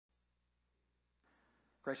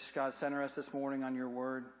Gracious God, center us this morning on your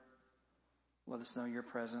word. Let us know your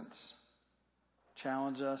presence.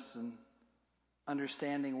 Challenge us in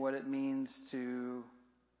understanding what it means to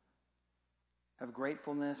have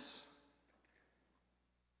gratefulness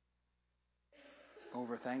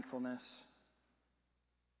over thankfulness.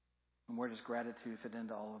 And where does gratitude fit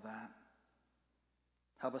into all of that?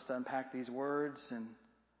 Help us to unpack these words and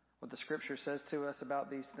what the Scripture says to us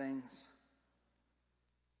about these things.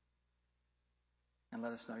 And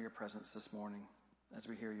let us know your presence this morning as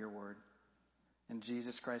we hear your word. In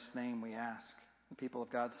Jesus Christ's name we ask. The people of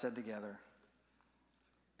God said together,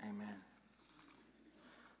 amen.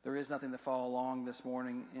 There is nothing to follow along this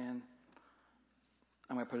morning in.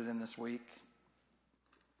 I'm going to put it in this week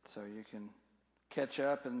so you can catch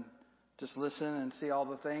up and just listen and see all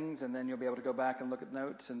the things, and then you'll be able to go back and look at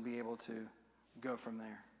notes and be able to go from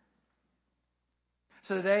there.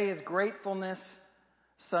 So today is Gratefulness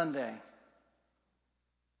Sunday.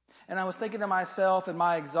 And I was thinking to myself in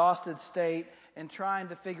my exhausted state and trying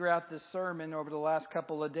to figure out this sermon over the last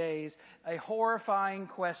couple of days, a horrifying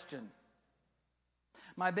question.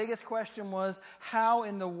 My biggest question was, how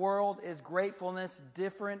in the world is gratefulness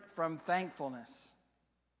different from thankfulness?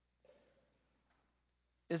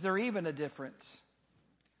 Is there even a difference?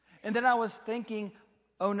 And then I was thinking,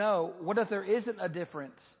 oh no, what if there isn't a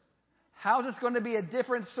difference? How is this going to be a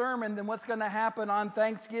different sermon than what's going to happen on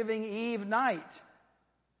Thanksgiving Eve night?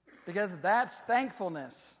 Because that's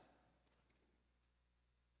thankfulness.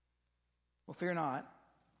 Well, fear not.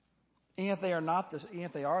 Even if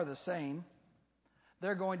they are the same,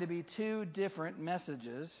 they're going to be two different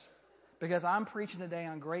messages. Because I'm preaching today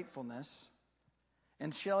on gratefulness,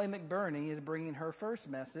 and Shelley McBurney is bringing her first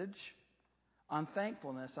message on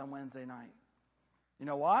thankfulness on Wednesday night. You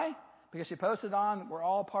know why? Because she posted on, we're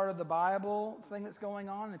all part of the Bible thing that's going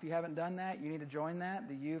on. If you haven't done that, you need to join that.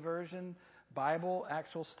 The YouVersion Bible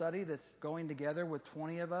actual study that's going together with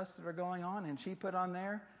 20 of us that are going on. And she put on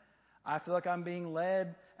there, I feel like I'm being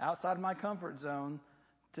led outside of my comfort zone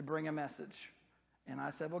to bring a message. And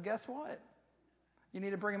I said, well, guess what? You need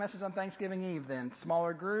to bring a message on Thanksgiving Eve then.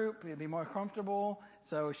 Smaller group, you'll be more comfortable.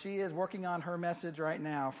 So she is working on her message right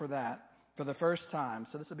now for that, for the first time.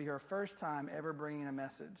 So this will be her first time ever bringing a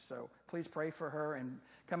message. So please pray for her and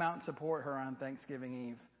come out and support her on Thanksgiving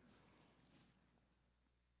Eve.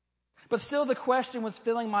 But still the question was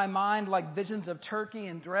filling my mind like visions of turkey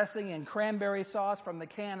and dressing and cranberry sauce from the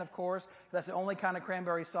can, of course. That's the only kind of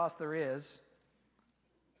cranberry sauce there is.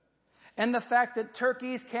 And the fact that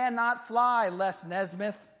turkeys cannot fly, Les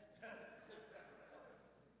Nesmith.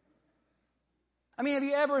 I mean, have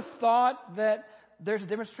you ever thought that there's a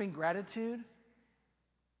difference between gratitude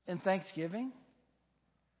and thanksgiving?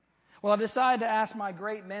 Well, I decided to ask my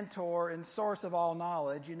great mentor and source of all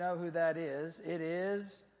knowledge. You know who that is. It is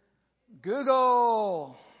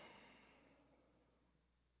Google.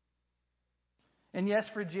 And yes,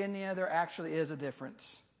 Virginia, there actually is a difference.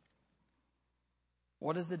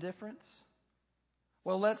 What is the difference?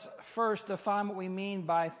 Well, let's first define what we mean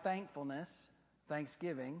by thankfulness,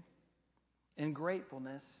 thanksgiving, and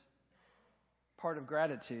gratefulness, part of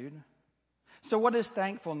gratitude. So what is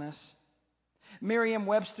thankfulness?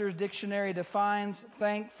 Merriam-Webster's dictionary defines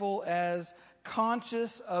thankful as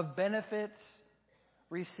conscious of benefits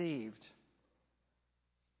received.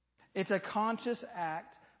 It's a conscious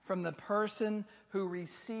act from the person who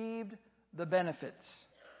received the benefits.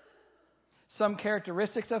 Some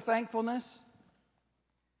characteristics of thankfulness: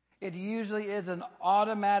 it usually is an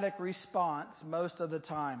automatic response most of the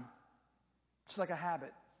time. It's like a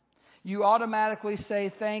habit. You automatically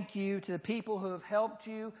say thank you to the people who have helped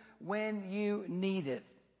you when you need it.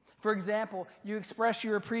 For example, you express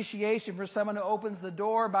your appreciation for someone who opens the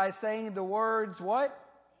door by saying the words, what?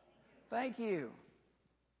 Thank you.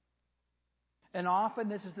 And often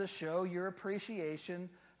this is to show your appreciation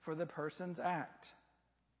for the person's act.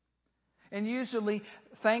 And usually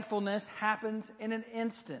thankfulness happens in an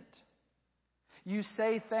instant. You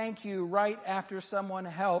say thank you right after someone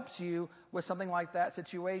helps you with something like that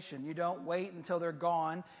situation. You don't wait until they're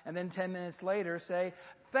gone and then 10 minutes later say,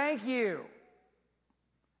 thank you.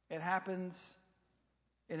 It happens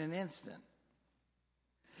in an instant.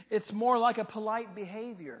 It's more like a polite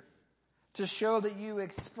behavior to show that you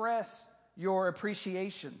express your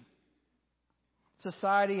appreciation.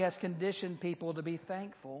 Society has conditioned people to be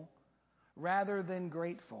thankful rather than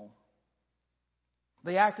grateful.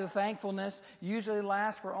 The act of thankfulness usually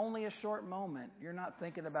lasts for only a short moment. You're not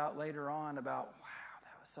thinking about later on about, wow,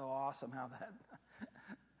 that was so awesome how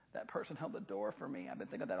that person held the door for me. I've been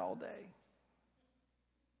thinking of that all day.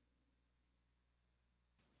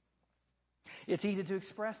 It's easy to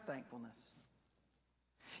express thankfulness.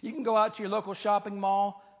 You can go out to your local shopping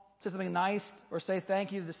mall, say something nice, or say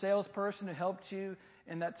thank you to the salesperson who helped you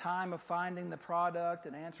in that time of finding the product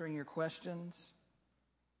and answering your questions.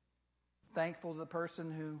 Thankful to the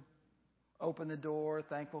person who opened the door.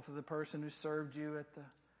 Thankful for the person who served you at the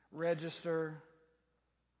register.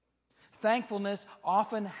 Thankfulness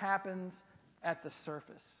often happens at the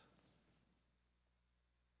surface.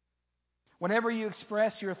 Whenever you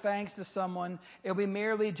express your thanks to someone, it'll be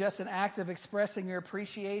merely just an act of expressing your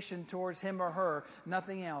appreciation towards him or her.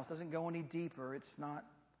 Nothing else. It doesn't go any deeper. It's not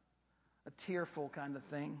a tearful kind of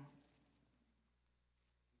thing.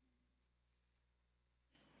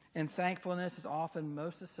 And thankfulness is often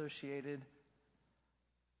most associated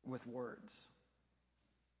with words.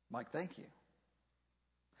 Like thank you.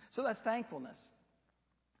 So that's thankfulness.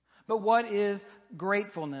 But what is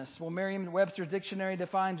gratefulness? Well, Merriam-Webster's dictionary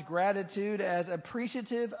defines gratitude as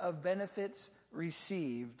appreciative of benefits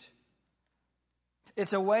received.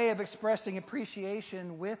 It's a way of expressing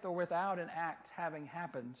appreciation with or without an act having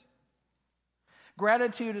happened.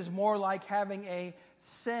 Gratitude is more like having a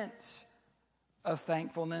sense of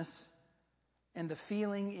thankfulness, and the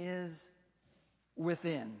feeling is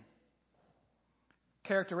within.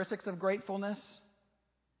 Characteristics of gratefulness.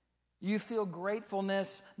 You feel gratefulness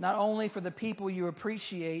not only for the people you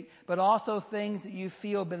appreciate, but also things that you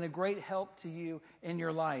feel have been a great help to you in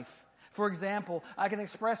your life. For example, I can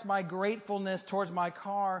express my gratefulness towards my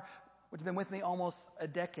car, which has been with me almost a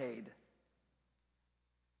decade.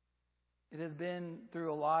 It has been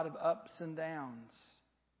through a lot of ups and downs.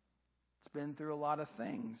 It's been through a lot of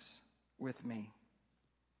things with me.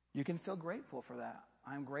 You can feel grateful for that.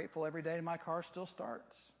 I'm grateful every day my car still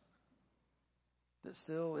starts. That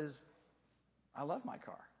still is, I love my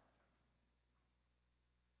car.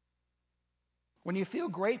 When you feel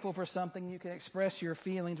grateful for something, you can express your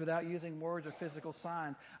feelings without using words or physical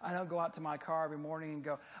signs. I don't go out to my car every morning and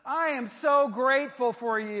go, I am so grateful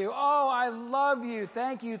for you. Oh, I love you.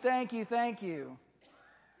 Thank you, thank you, thank you.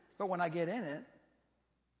 But when I get in it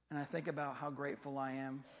and I think about how grateful I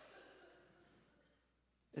am,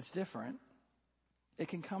 it's different. It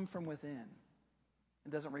can come from within.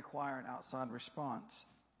 It doesn't require an outside response.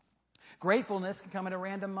 Gratefulness can come at a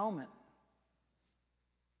random moment.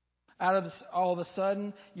 Out of all of a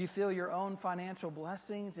sudden, you feel your own financial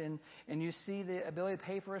blessings and you see the ability to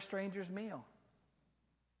pay for a stranger's meal.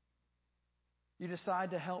 You decide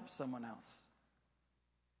to help someone else.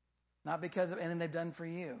 Not because of anything they've done for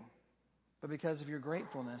you, but because of your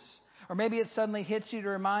gratefulness. Or maybe it suddenly hits you to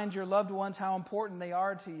remind your loved ones how important they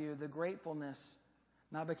are to you. The gratefulness,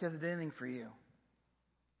 not because it did anything for you,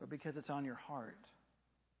 but because it's on your heart.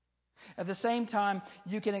 At the same time,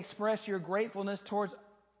 you can express your gratefulness towards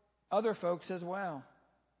other folks as well.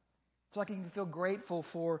 It's like you can feel grateful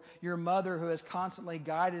for your mother who has constantly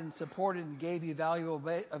guided and supported and gave you valuable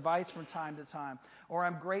advice from time to time. Or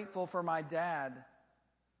I'm grateful for my dad.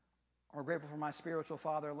 Or grateful for my spiritual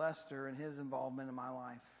father, Lester, and his involvement in my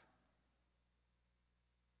life.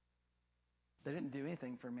 They didn't do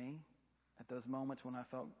anything for me at those moments when I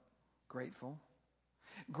felt grateful.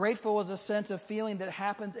 Grateful is a sense of feeling that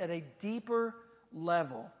happens at a deeper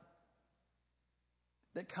level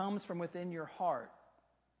that comes from within your heart,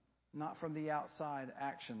 not from the outside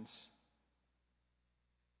actions.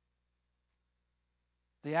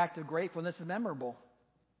 The act of gratefulness is memorable.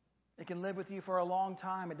 It can live with you for a long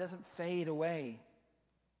time. It doesn't fade away.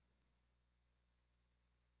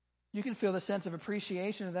 You can feel the sense of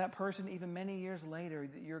appreciation of that person even many years later.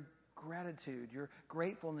 Your gratitude, your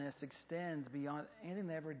gratefulness extends beyond anything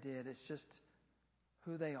they ever did. It's just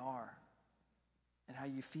who they are and how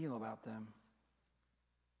you feel about them.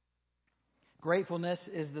 Gratefulness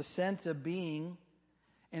is the sense of being,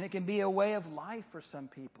 and it can be a way of life for some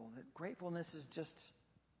people. That gratefulness is just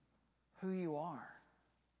who you are.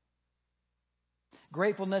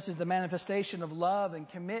 Gratefulness is the manifestation of love and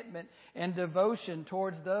commitment and devotion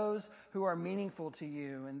towards those who are meaningful to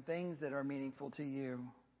you and things that are meaningful to you.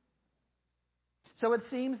 So it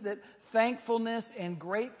seems that thankfulness and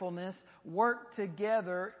gratefulness work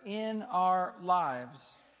together in our lives.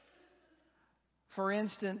 For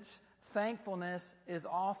instance, thankfulness is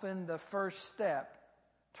often the first step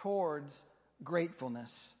towards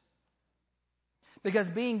gratefulness. Because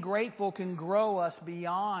being grateful can grow us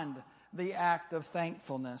beyond the act of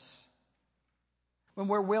thankfulness. When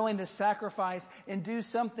we're willing to sacrifice and do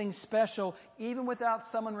something special, even without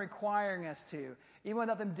someone requiring us to, even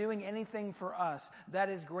without them doing anything for us, that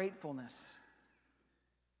is gratefulness.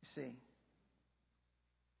 You see.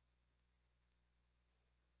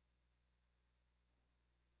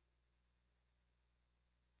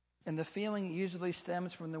 And the feeling usually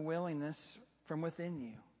stems from the willingness from within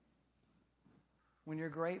you. When you're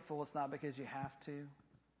grateful, it's not because you have to.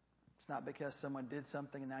 It's not because someone did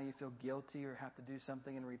something and now you feel guilty or have to do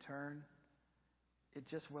something in return. It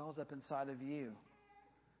just wells up inside of you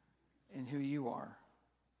and who you are.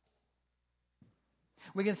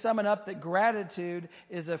 We can sum it up that gratitude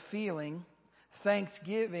is a feeling.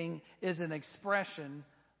 Thanksgiving is an expression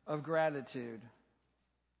of gratitude.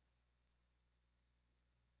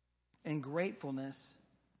 And gratefulness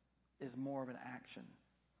is more of an action.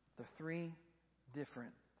 They're three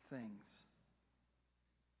different things.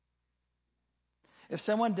 If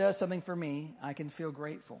someone does something for me, I can feel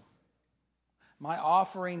grateful. My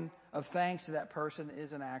offering of thanks to that person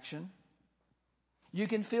is an action. You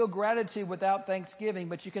can feel gratitude without thanksgiving,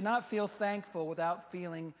 but you cannot feel thankful without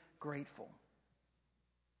feeling grateful.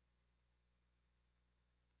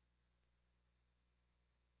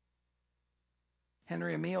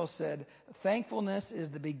 Henry Emile said, "Thankfulness is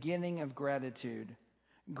the beginning of gratitude.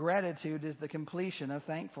 Gratitude is the completion of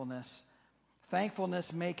thankfulness. Thankfulness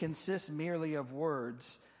may consist merely of words.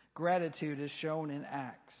 Gratitude is shown in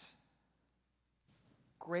acts."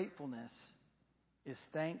 Gratefulness is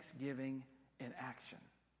thanksgiving in action.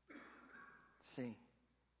 See,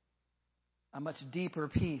 a much deeper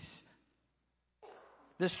piece.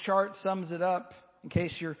 This chart sums it up in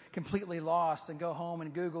case you're completely lost, and go home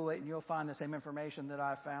and Google it and you'll find the same information that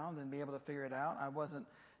I found and be able to figure it out. I wasn't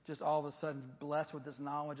just all of a sudden blessed with this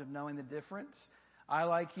knowledge of knowing the difference. I,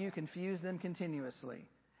 like you, confuse them continuously,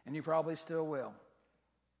 and you probably still will.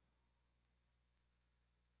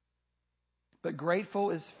 But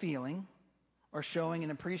grateful is feeling or showing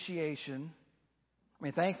an appreciation.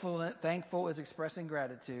 Thankful is expressing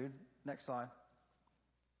gratitude. Next slide.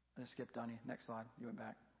 I just skipped on you. Next slide. You went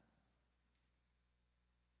back.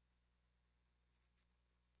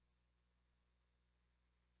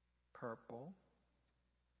 Purple.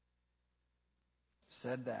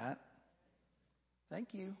 Said that.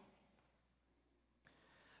 Thank you.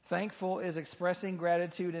 Thankful is expressing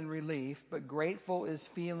gratitude and relief, but grateful is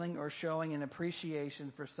feeling or showing an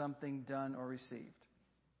appreciation for something done or received.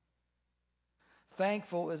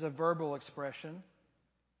 Thankful is a verbal expression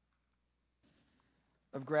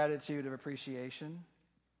of gratitude, of appreciation.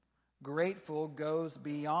 Grateful goes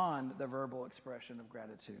beyond the verbal expression of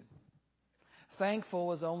gratitude.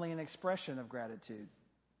 Thankful is only an expression of gratitude.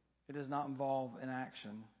 It does not involve an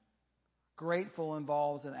action. Grateful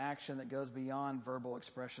involves an action that goes beyond verbal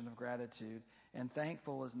expression of gratitude, and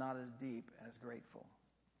thankful is not as deep as grateful.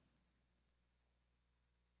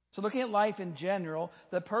 So looking at life in general,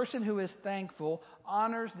 the person who is thankful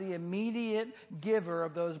honors the immediate giver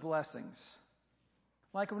of those blessings.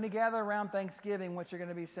 Like when we gather around Thanksgiving, what you're going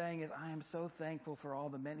to be saying is, I am so thankful for all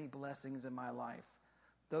the many blessings in my life.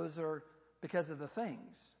 Those are because of the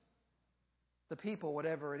things, the people,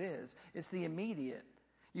 whatever it is. It's the immediate.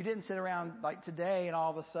 You didn't sit around like today and all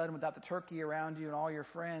of a sudden without the turkey around you and all your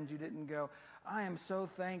friends, you didn't go, I am so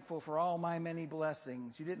thankful for all my many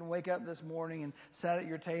blessings. You didn't wake up this morning and sat at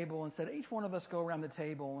your table and said, each one of us go around the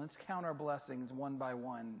table and let's count our blessings one by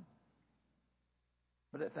one.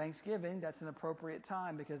 But at Thanksgiving, that's an appropriate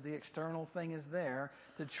time because the external thing is there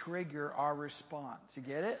to trigger our response. You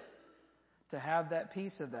get it? To have that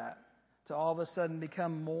piece of that. To all of a sudden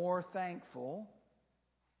become more thankful,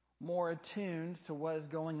 more attuned to what is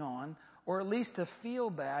going on, or at least to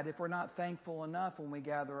feel bad if we're not thankful enough when we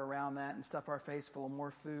gather around that and stuff our face full of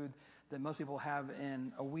more food than most people have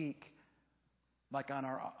in a week, like on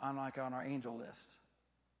our angel list.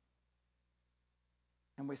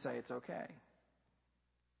 And we say it's okay.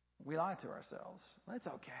 We lie to ourselves. Well, it's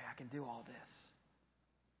okay. I can do all this.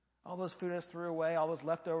 All those food I threw away, all those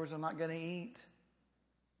leftovers I'm not going to eat.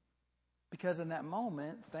 Because in that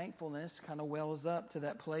moment, thankfulness kind of wells up to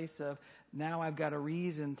that place of, now I've got a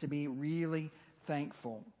reason to be really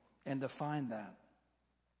thankful and to find that.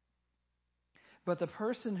 But the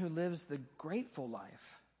person who lives the grateful life,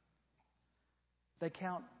 they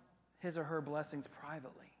count his or her blessings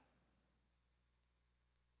privately.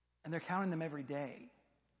 And they're counting them every day,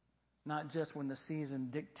 not just when the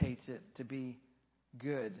season dictates it to be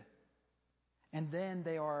good. And then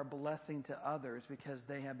they are a blessing to others because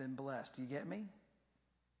they have been blessed. Do you get me?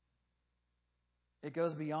 It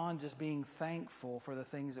goes beyond just being thankful for the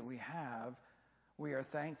things that we have. We are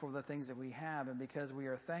thankful for the things that we have. And because we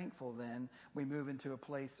are thankful, then we move into a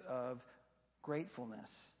place of gratefulness,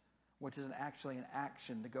 which is actually an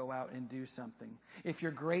action to go out and do something. If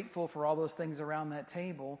you're grateful for all those things around that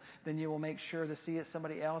table, then you will make sure to see that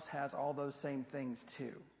somebody else has all those same things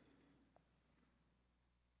too.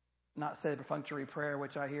 not say the perfunctory prayer,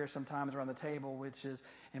 which I hear sometimes around the table, which is,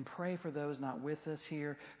 and pray for those not with us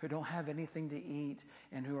here who don't have anything to eat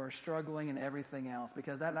and who are struggling and everything else,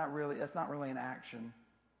 because that's not really an action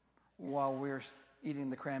while we're eating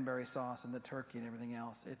the cranberry sauce and the turkey and everything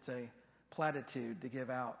else. It's a platitude to give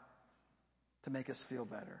out to make us feel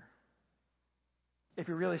better. If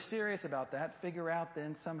you're really serious about that, figure out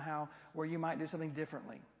then somehow where you might do something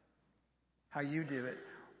differently, how you do it.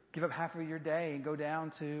 Give up half of your day and go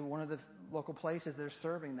down to one of the local places they're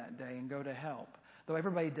serving that day and go to help. Though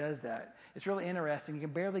everybody does that. It's really interesting. You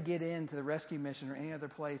can barely get into the rescue mission or any other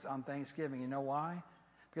place on Thanksgiving. You know why?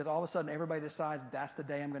 Because all of a sudden everybody decides that's the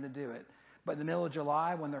day I'm going to do it. But in the middle of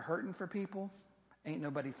July, when they're hurting for people, ain't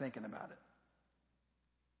nobody thinking about it.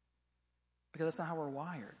 Because that's not how we're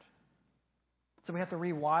wired. So we have to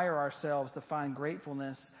rewire ourselves to find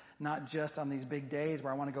gratefulness, not just on these big days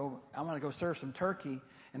where I want to go serve some turkey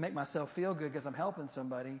and make myself feel good because I'm helping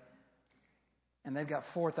somebody. And they've got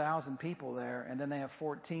 4,000 people there, and then they have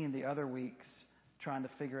 14 the other weeks trying to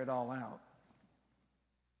figure it all out.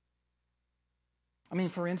 I mean,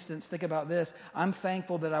 for instance, think about this. I'm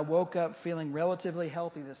thankful that I woke up feeling relatively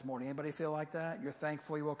healthy this morning. Anybody feel like that? You're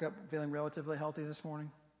thankful you woke up feeling relatively healthy this morning?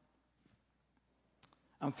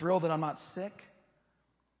 I'm thrilled that I'm not sick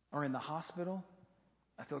or in the hospital.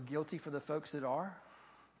 I feel guilty for the folks that are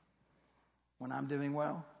when I'm doing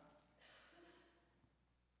well.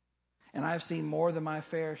 And I've seen more than my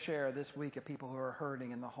fair share this week of people who are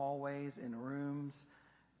hurting in the hallways, in rooms,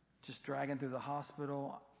 just dragging through the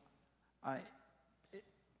hospital.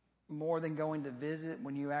 More than going to visit,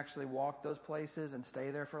 when you actually walk those places and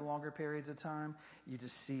stay there for longer periods of time, you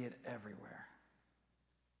just see it everywhere.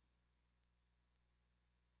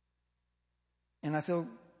 And I feel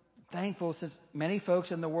thankful since many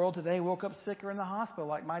folks in the world today woke up sick or in the hospital,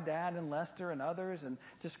 like my dad and Lester and others, and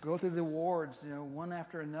just go through the wards, one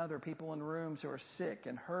after another, people in rooms who are sick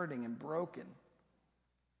and hurting and broken.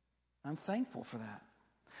 I'm thankful for that.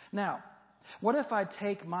 Now, what if I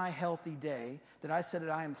take my healthy day that I said that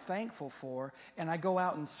I am thankful for and I go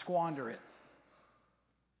out and squander it?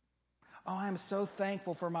 Oh, I am so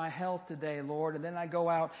thankful for my health today, Lord, and then I go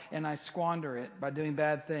out and I squander it by doing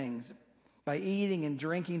bad things, by eating and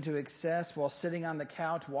drinking to excess while sitting on the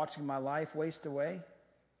couch watching my life waste away.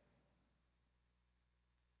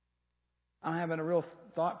 I'm having a real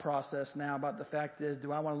thought process now about the fact is,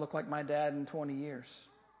 do I want to look like my dad in 20 years?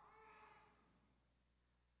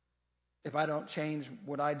 If I don't change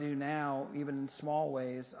what I do now, even in small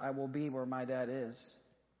ways, I will be where my dad is.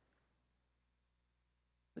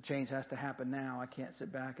 The change has to happen now. I can't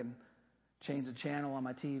sit back and change the channel on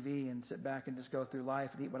my TV and sit back and just go through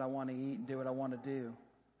life and eat what I want to eat and do what I want to do.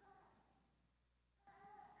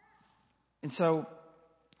 And so,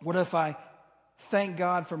 what if I thank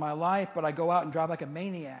God for my life, but I go out and drive like a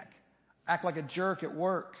maniac, act like a jerk at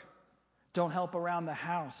work, don't help around the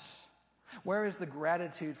house? Where is the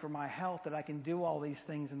gratitude for my health that I can do all these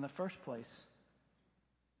things in the first place?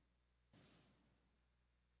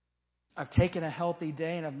 I've taken a healthy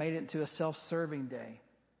day and I've made it into a self-serving day.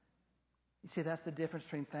 You see, that's the difference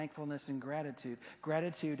between thankfulness and gratitude.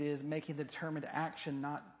 Gratitude is making the determined action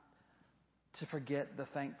not to forget the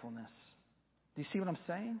thankfulness. Do you see what I'm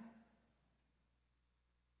saying?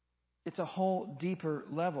 It's a whole deeper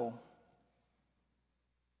level.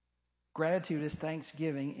 Gratitude is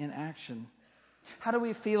thanksgiving in action. How do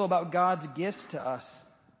we feel about God's gifts to us?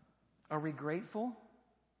 Are we grateful?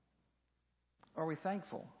 Or are we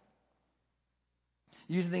thankful?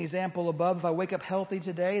 Using the example above, if I wake up healthy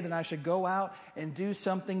today, then I should go out and do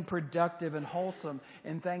something productive and wholesome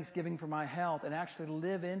in thanksgiving for my health and actually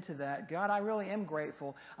live into that. God, I really am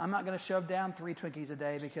grateful. I'm not going to shove down 3 Twinkies a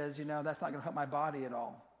day because, that's not going to help my body at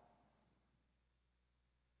all.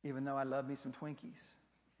 Even though I love me some Twinkies.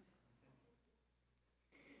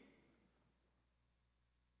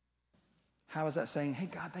 How is that saying, hey,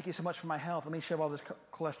 God, thank you so much for my health. Let me shove all this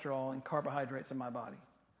cholesterol and carbohydrates in my body?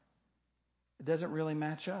 It doesn't really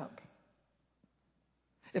match up.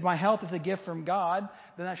 If my health is a gift from God,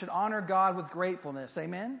 then I should honor God with gratefulness.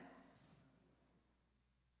 Amen?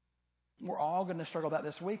 We're all going to struggle with that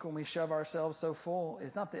this week when we shove ourselves so full.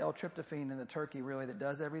 It's not the L-tryptophan in the turkey really that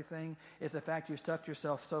does everything. It's the fact you stuffed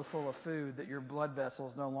yourself so full of food that your blood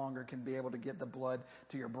vessels no longer can be able to get the blood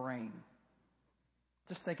to your brain.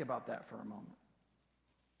 Just think about that for a moment.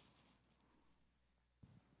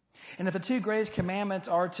 And if the 2 greatest commandments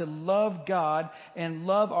are to love God and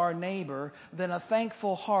love our neighbor, then a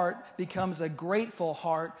thankful heart becomes a grateful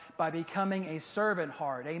heart by becoming a servant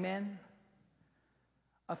heart. Amen?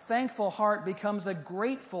 A thankful heart becomes a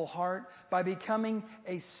grateful heart by becoming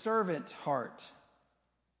a servant heart.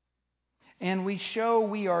 And we show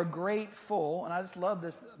we are grateful. And I just love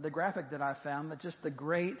this, the graphic that I found, that just the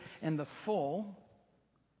great and the full.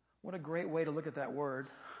 What a great way to look at that word.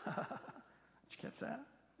 Did you catch that?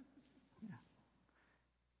 Yeah.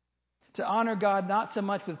 To honor God not so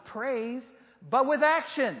much with praise, but with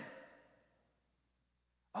action.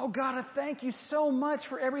 Oh God, I thank you so much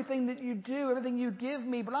for everything that you do, everything you give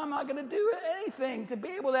me, but I'm not going to do anything to be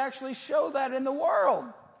able to actually show that in the world.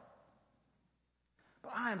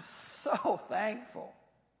 But I am so thankful.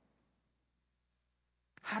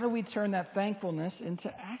 How do we turn that thankfulness into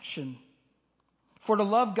action? For to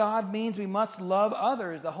love God means we must love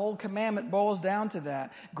others. The whole commandment boils down to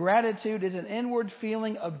that. Gratitude is an inward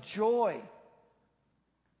feeling of joy.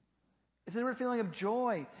 It's an inward feeling of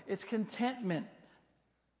joy. It's contentment.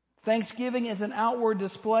 Thanksgiving is an outward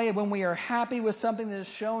display of when we are happy with something that is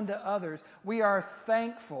shown to others. We are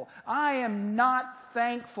thankful. I am not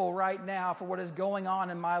thankful right now for what is going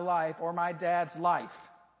on in my life or my dad's life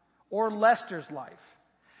or Lester's life.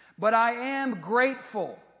 But I am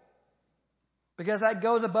grateful because that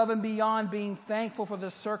goes above and beyond being thankful for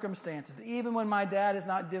the circumstances. Even when my dad is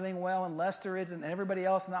not doing well and Lester isn't and everybody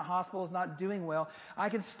else in that hospital is not doing well, I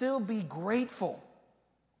can still be grateful.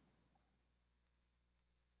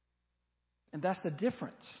 And that's the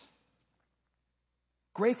difference.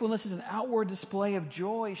 Gratefulness is an outward display of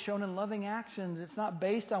joy shown in loving actions. It's not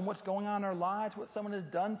based on what's going on in our lives, what someone has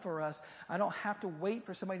done for us. I don't have to wait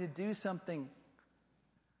for somebody to do something.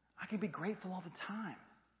 I can be grateful all the time.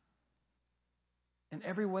 In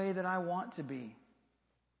every way that I want to be.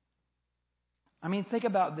 I mean, think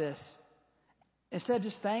about this. Instead of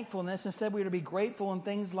just thankfulness, instead we are to be grateful in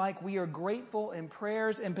things like we are grateful in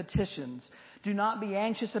prayers and petitions. Do not be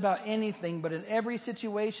anxious about anything, but in every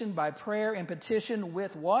situation by prayer and petition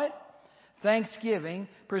with what? Thanksgiving,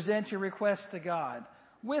 present your requests to God.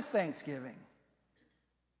 With thanksgiving.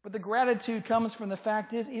 But the gratitude comes from the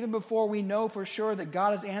fact is, even before we know for sure that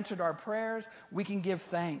God has answered our prayers, we can give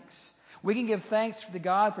thanks. We can give thanks to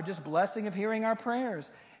God for just blessing of hearing our prayers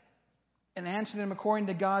and answering them according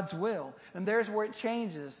to God's will. And there's where it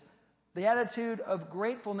changes. The attitude of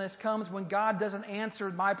gratefulness comes when God doesn't answer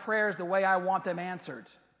my prayers the way I want them answered.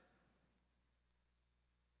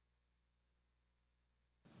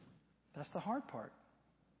 That's the hard part.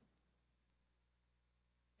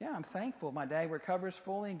 Yeah, I'm thankful. My dad recovers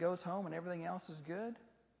fully and goes home and everything else is good.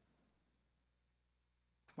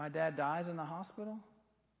 If my dad dies in the hospital,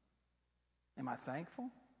 am I thankful?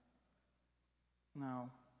 No.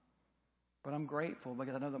 But I'm grateful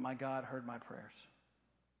because I know that my God heard my prayers.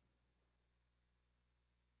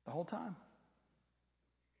 The whole time.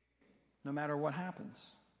 No matter what happens.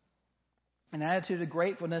 An attitude of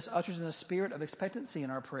gratefulness ushers in a spirit of expectancy in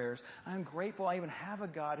our prayers. I'm grateful I even have a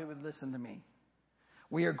God who would listen to me.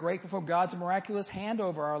 We are grateful for God's miraculous hand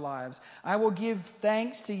over our lives. I will give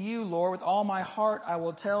thanks to you, Lord. With all my heart, I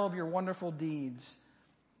will tell of your wonderful deeds.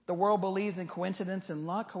 The world believes in coincidence and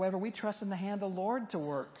luck. However, we trust in the hand of the Lord to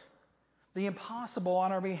work the impossible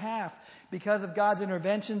on our behalf. Because of God's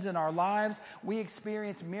interventions in our lives, we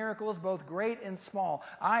experience miracles, both great and small.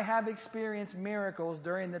 I have experienced miracles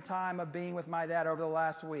during the time of being with my dad over the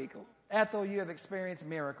last week. Ethel, you have experienced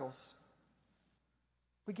miracles.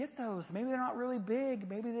 We get those. Maybe they're not really big.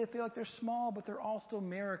 Maybe they feel like they're small, but they're all still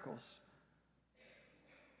miracles.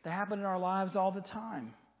 They happen in our lives all the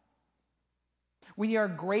time. We are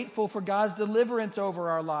grateful for God's deliverance over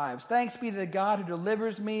our lives. Thanks be to the God who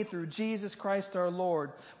delivers me through Jesus Christ our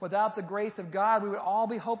Lord. Without the grace of God, we would all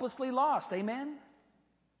be hopelessly lost. Amen?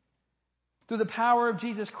 Through the power of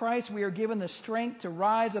Jesus Christ, we are given the strength to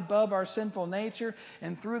rise above our sinful nature.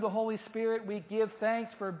 And through the Holy Spirit, we give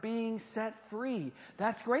thanks for being set free.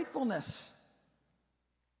 That's gratefulness.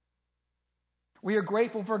 We are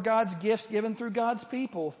grateful for God's gifts given through God's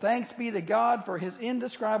people. Thanks be to God for His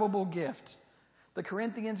indescribable gift. The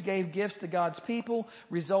Corinthians gave gifts to God's people,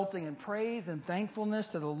 resulting in praise and thankfulness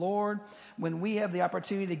to the Lord. When we have the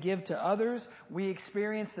opportunity to give to others, we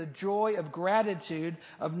experience the joy of gratitude,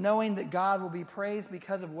 of knowing that God will be praised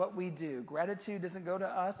because of what we do. Gratitude doesn't go to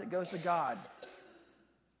us, it goes to God.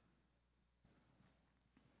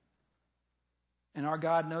 And our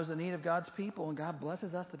God knows the need of God's people, and God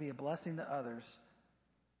blesses us to be a blessing to others.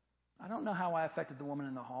 I don't know how I affected the woman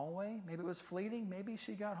in the hallway. Maybe it was fleeting. Maybe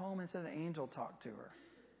she got home and said an angel talked to her.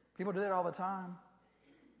 People do that all the time.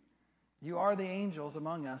 You are the angels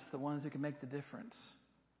among us, the ones who can make the difference.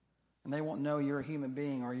 And they won't know you're a human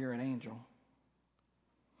being or you're an angel.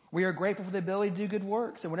 We are grateful for the ability to do good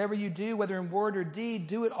works. And whatever you do, whether in word or deed,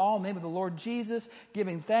 do it all in the name of the Lord Jesus,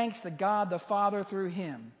 giving thanks to God the Father through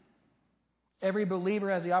Him. Every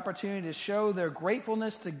believer has the opportunity to show their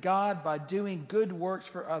gratefulness to God by doing good works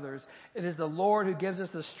for others. It is the Lord who gives us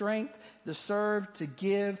the strength to serve, to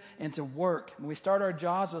give, and to work. When we start our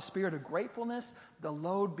jobs with a spirit of gratefulness, the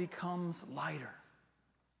load becomes lighter.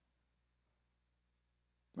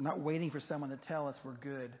 We're not waiting for someone to tell us we're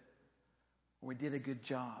good or we did a good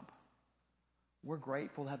job. We're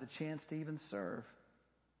grateful to have the chance to even serve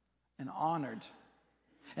and honored.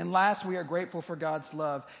 And last, we are grateful for God's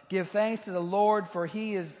love. Give thanks to the Lord, for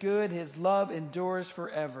He is good. His love endures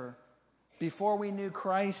forever. Before we knew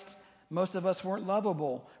Christ, most of us weren't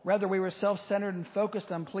lovable. Rather, we were self-centered and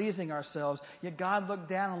focused on pleasing ourselves. Yet God looked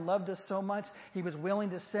down and loved us so much, He was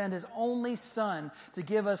willing to send His only Son to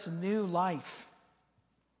give us new life.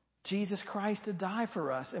 Jesus Christ to die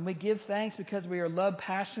for us. And we give thanks because we are loved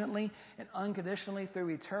passionately and unconditionally through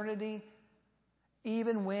eternity,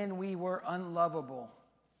 even when we were unlovable.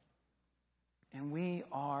 And we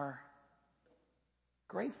are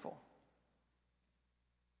grateful.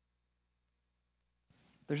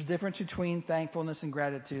 There's a difference between thankfulness and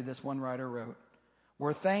gratitude, this one writer wrote.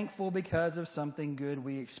 We're thankful because of something good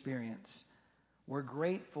we experience. We're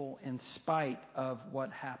grateful in spite of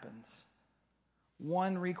what happens.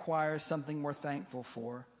 One requires something we're thankful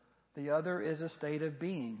for. The other is a state of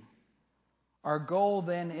being. Our goal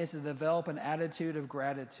then is to develop an attitude of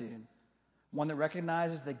gratitude. One that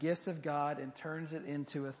recognizes the gifts of God and turns it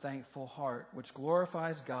into a thankful heart, which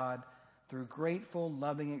glorifies God through grateful,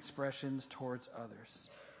 loving expressions towards others.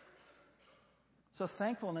 So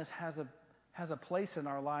thankfulness has a place in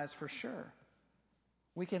our lives for sure.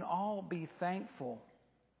 We can all be thankful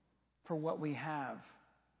for what we have,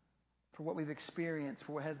 for what we've experienced,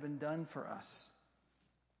 for what has been done for us.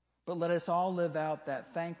 But let us all live out that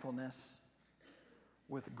thankfulness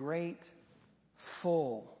with great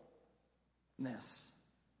fullness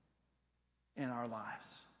in our lives.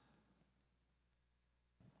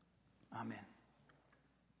 Amen.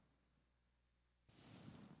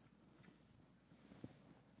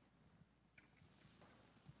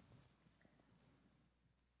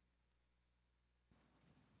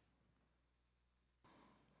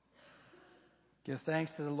 Give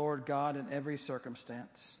thanks to the Lord God in every circumstance.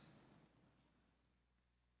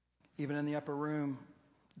 Even in the upper room,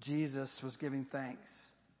 Jesus was giving thanks.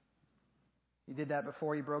 He did that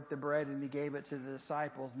before He broke the bread and He gave it to the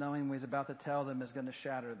disciples, knowing what He was about to tell them is going to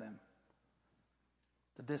shatter them.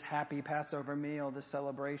 That this happy Passover meal, this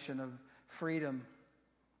celebration of freedom,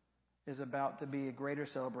 is about to be a greater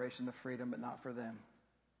celebration of freedom, but not for them.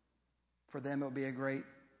 For them, it will be a great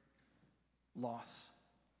loss.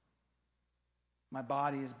 My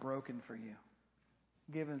body is broken for you,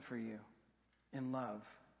 given for you in love.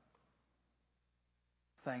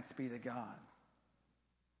 Thanks be to God.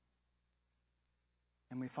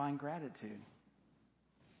 And we find gratitude.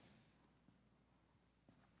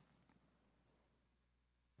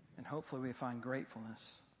 And hopefully we find gratefulness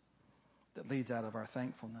that leads out of our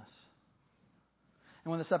thankfulness.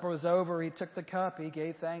 And when the supper was over, He took the cup. He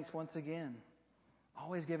gave thanks once again.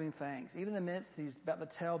 Always giving thanks. Even in the midst, He's about to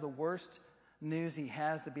tell the worst news He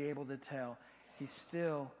has to be able to tell. He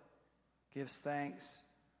still gives thanks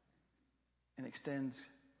and extends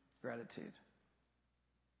gratitude.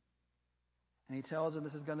 And He tells them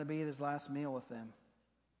this is going to be His last meal with them.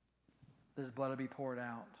 His blood will be poured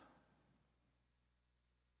out.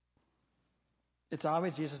 It's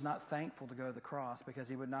obvious Jesus is not thankful to go to the cross, because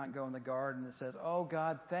He would not go in the garden that says, "Oh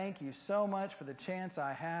God, thank you so much for the chance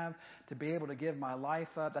I have to be able to give my life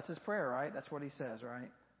up." That's His prayer, right? That's what He says,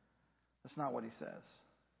 right? That's not what He says.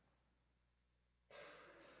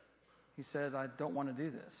 He says, "I don't want to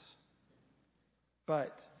do this.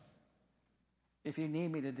 But if you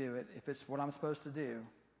need me to do it, if it's what I'm supposed to do,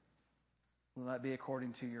 will that be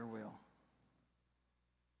according to your will?"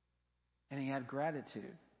 And He had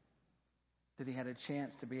gratitude that He had a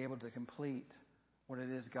chance to be able to complete what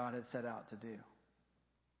it is God had set out to do.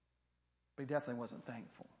 But He definitely wasn't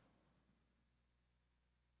thankful.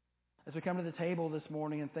 As we come to the table this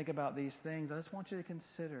morning and think about these things, I just want you to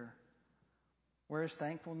consider, where is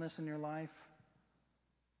thankfulness in your life?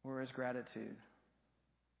 Where is gratitude?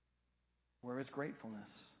 Where is gratefulness?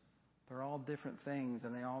 They're all different things,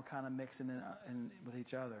 and they all kind of mix in with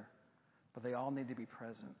each other. But they all need to be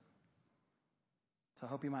present. So I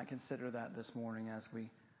hope you might consider that this morning as we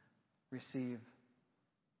receive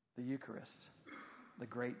the Eucharist, the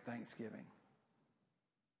great Thanksgiving.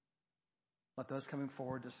 Let those coming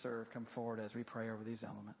forward to serve come forward as we pray over these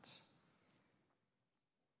elements.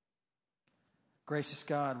 Gracious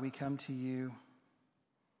God, we come to You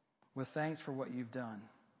with thanks for what You've done.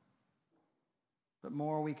 But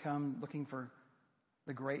more, we come looking for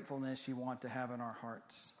the gratefulness You want to have in our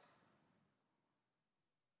hearts.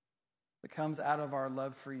 that comes out of our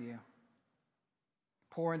love for you.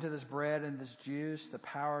 Pour into this bread and this juice the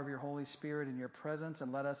power of your Holy Spirit in your presence,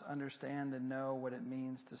 and let us understand and know what it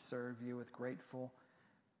means to serve you with grateful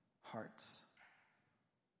hearts.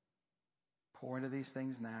 Pour into these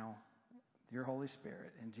things now, your Holy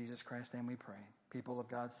Spirit. In Jesus Christ's name we pray. People of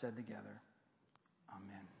God said together,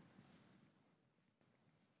 Amen.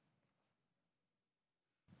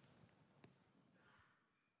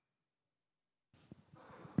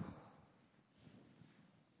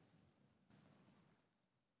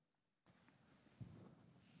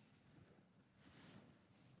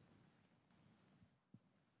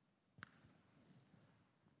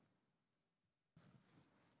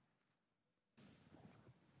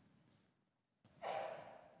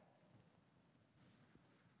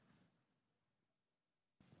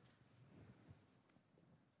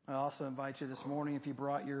 I also invite you this morning, if you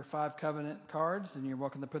brought your 5 covenant cards, then you're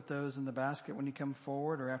welcome to put those in the basket when you come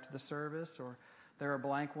forward or after the service. Or there are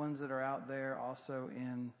blank ones that are out there also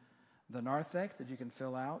in the narthex that you can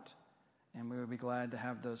fill out. And we would be glad to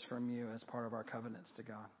have those from you as part of our covenants to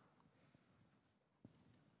God.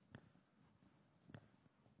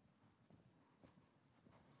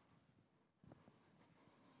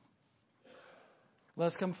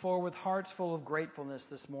 Let's come forward with hearts full of gratefulness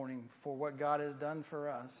this morning for what God has done for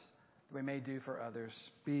us, that we may do for others.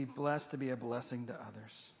 Be blessed to be a blessing to others.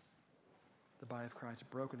 The body of Christ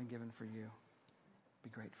broken and given for you. Be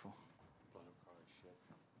grateful.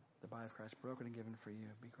 The body of Christ broken and given for you.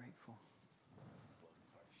 Be grateful.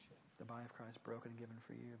 The body of Christ broken and given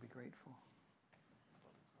for you. Be grateful.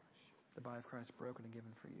 The body of Christ broken and given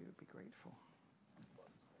for you. Be grateful.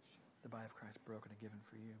 The body of Christ broken and given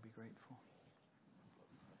for you. Be grateful.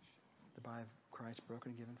 The body of Christ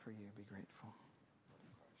broken and given for you. Be grateful.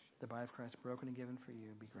 The body of Christ broken and given for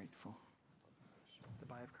you. Be grateful. The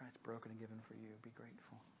body of Christ broken and given for you. Be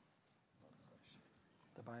grateful.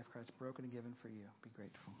 The body of Christ broken and given for you. Be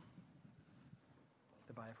grateful.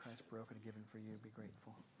 The body of Christ broken and given for you. Be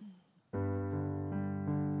grateful.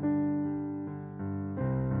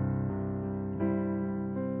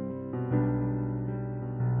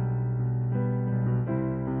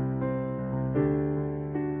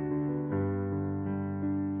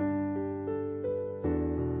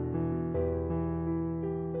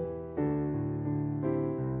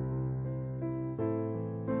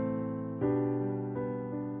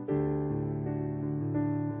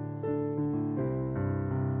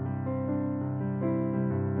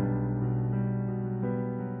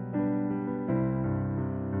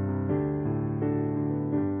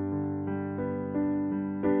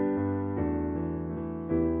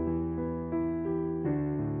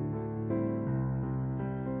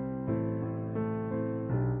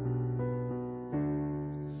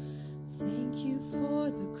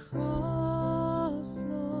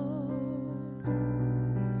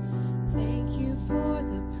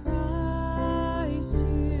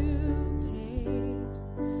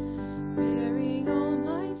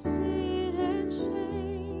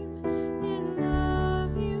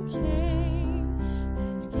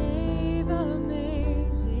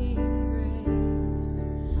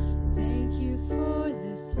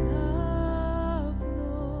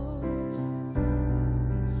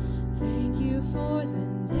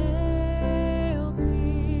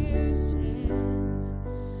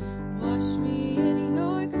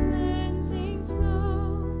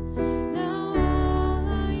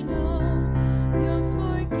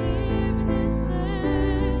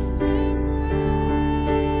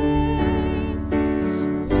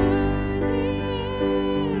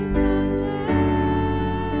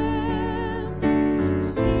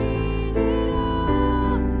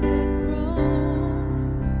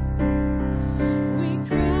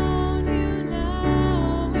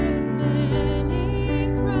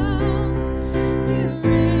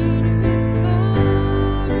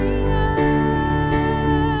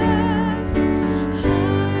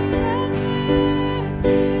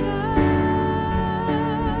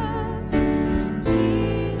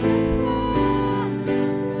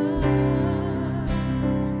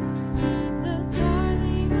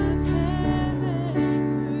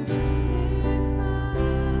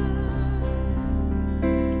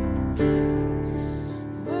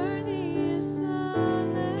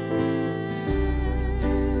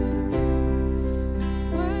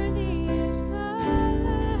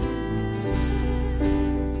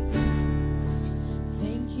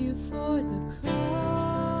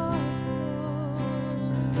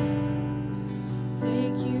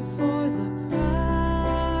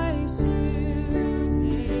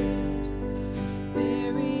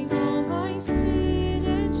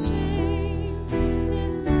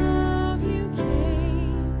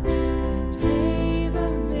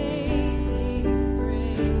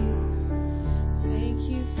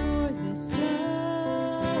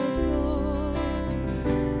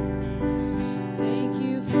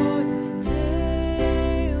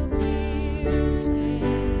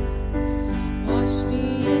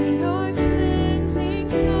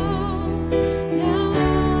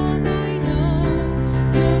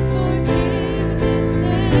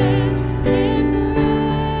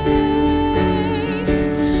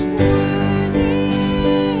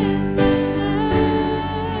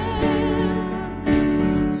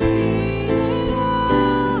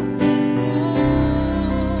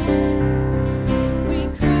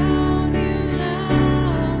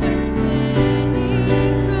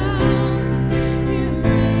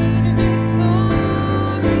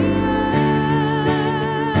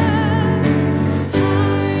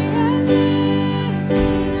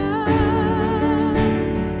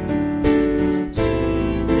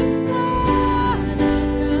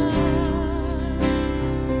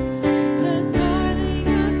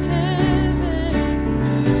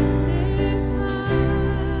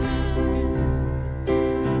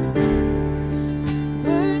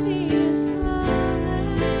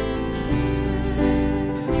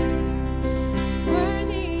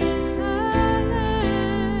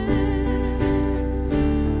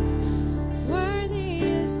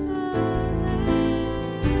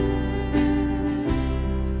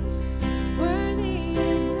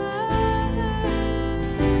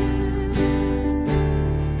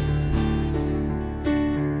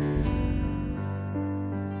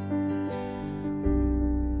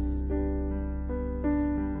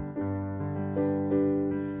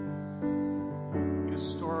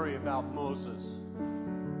 about Moses.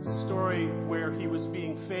 It's a story where he was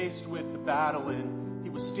being faced with the battle, and he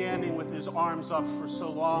was standing with his arms up for so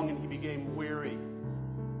long, and he became weary.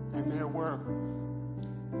 And there were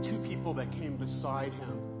two people that came beside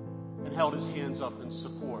him and held his hands up in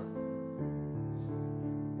support.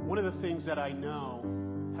 One of the things that I know,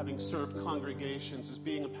 having served congregations, is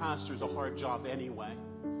being a pastor is a hard job anyway.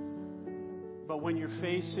 But when you're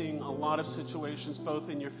facing a lot of situations, both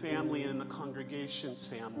in your family and in the congregation's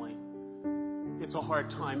family, it's a hard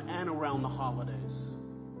time, and around the holidays.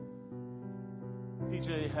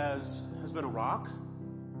 PJ has been a rock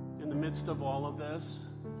in the midst of all of this.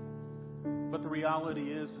 But the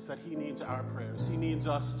reality is that he needs our prayers. He needs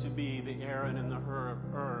us to be the Aaron and the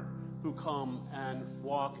Hur who come and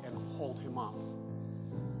walk and hold him up.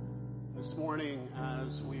 This morning,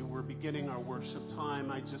 as we were beginning our worship time,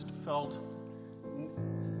 I just felt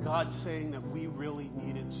God saying that we really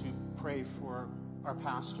needed to pray for our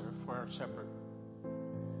pastor, for our shepherd.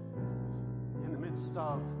 In the midst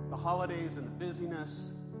of the holidays and the busyness,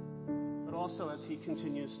 but also as he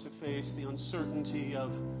continues to face the uncertainty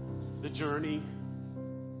of the journey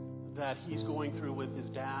that he's going through with his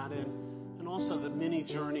dad, and also the many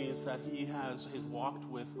journeys that he has walked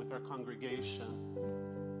with our congregation.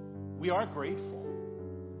 We are grateful.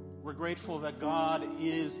 We're grateful that God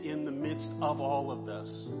is in the midst of all of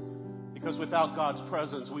this, because without God's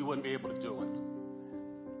presence, we wouldn't be able to do it.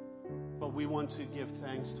 But we want to give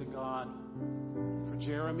thanks to God for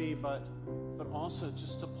Jeremy, but also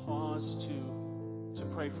just to pause to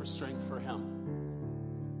pray for strength for him,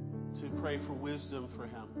 to pray for wisdom for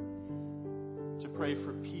him, to pray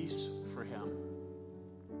for peace for him,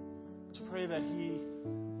 to pray that he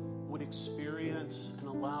would experience and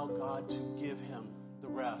allow God to give him the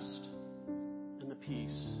rest and the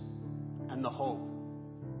peace and the hope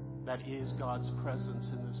that is God's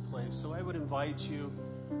presence in this place. So I would invite you,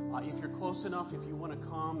 if you're close enough, if you want to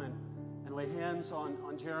come and lay hands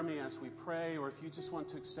on Jeremy as we pray, or if you just want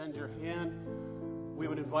to extend your hand, we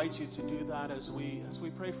would invite you to do that as we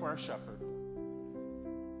pray for our shepherd.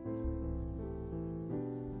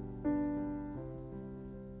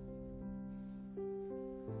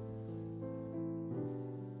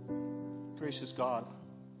 Gracious God,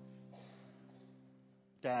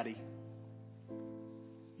 Daddy,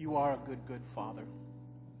 you are a good, good Father.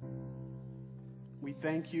 We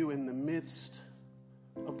thank you in the midst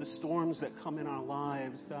of the storms that come in our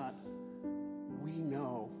lives that we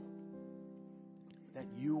know that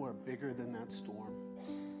you are bigger than that storm.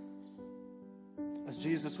 As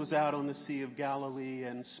Jesus was out on the Sea of Galilee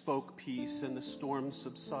and spoke peace and the storm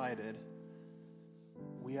subsided,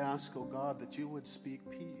 we ask, oh God, that you would speak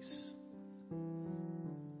peace.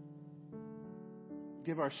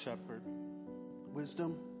 Give our shepherd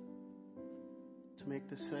wisdom to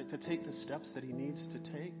take the steps that he needs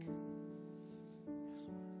to take.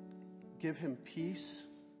 Give him peace,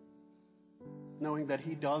 knowing that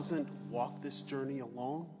he doesn't walk this journey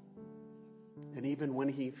alone. And even when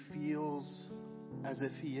he feels as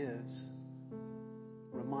if he is,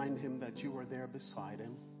 remind him that you are there beside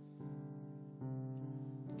him.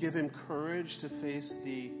 Give him courage to face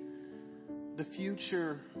the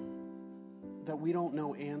future that we don't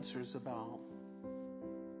know answers about.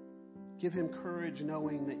 Give him courage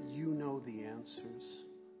knowing that you know the answers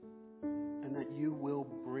and that you will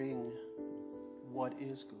bring what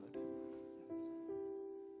is good.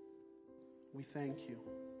 We thank you.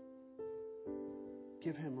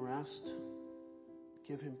 Give him rest.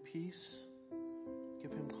 Give him peace.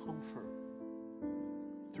 Give him comfort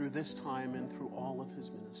through this time and through all of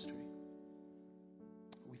his ministry.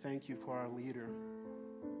 We thank you for our leader.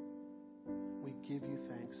 We give you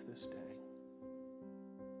thanks this day.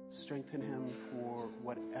 Strengthen him for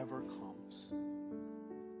whatever comes.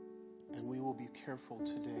 And we will be careful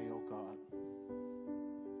today, O God,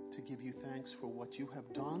 to give you thanks for what you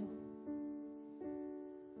have done.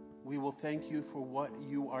 We will thank you for what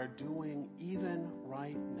you are doing even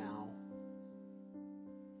right now.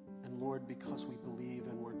 And Lord, because we believe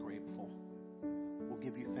and we're grateful, we'll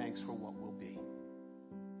give you thanks for what will be,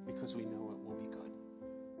 because we know it will be good.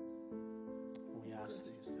 And we ask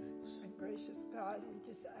these things. And gracious God, we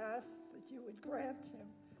just ask that you would grant him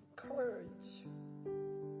courage,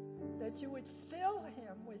 that you would fill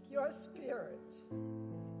him with your spirit,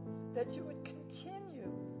 that you would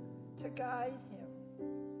continue to guide him,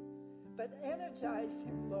 but energize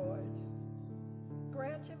him, Lord.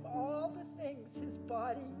 Grant him all the things his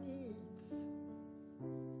body needs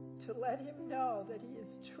to let him know that he is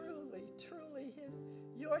truly, truly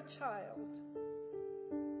your child.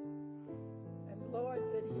 And Lord,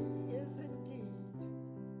 that he is indeed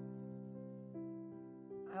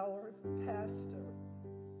our pastor.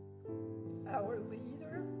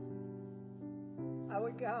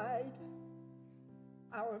 guide,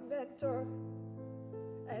 our mentor,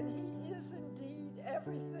 and He is indeed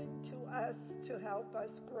everything to us to help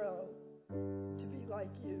us grow to be like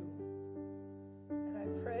You. And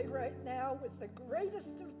I pray right now with the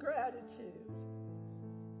greatest of gratitude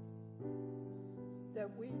that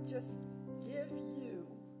we just give You,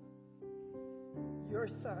 Your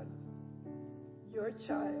Son, Your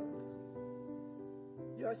child,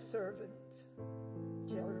 Your servant,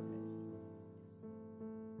 Jeremy.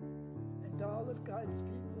 And all of God's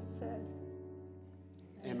people said,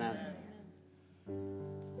 Amen.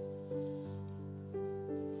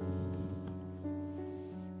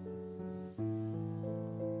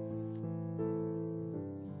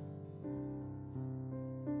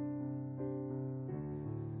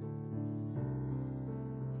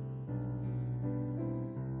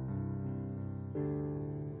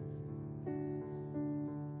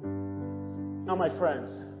 Now, my friends,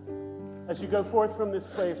 as you go forth from this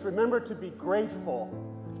place, remember to be grateful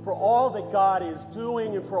for all that God is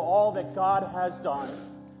doing and for all that God has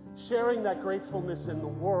done, sharing that gratefulness in the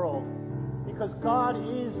world, because God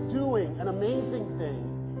is doing an amazing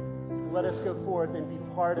thing. Let us go forth and be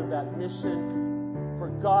part of that mission for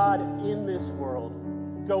God in this world.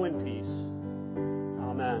 Go in peace.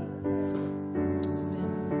 Amen.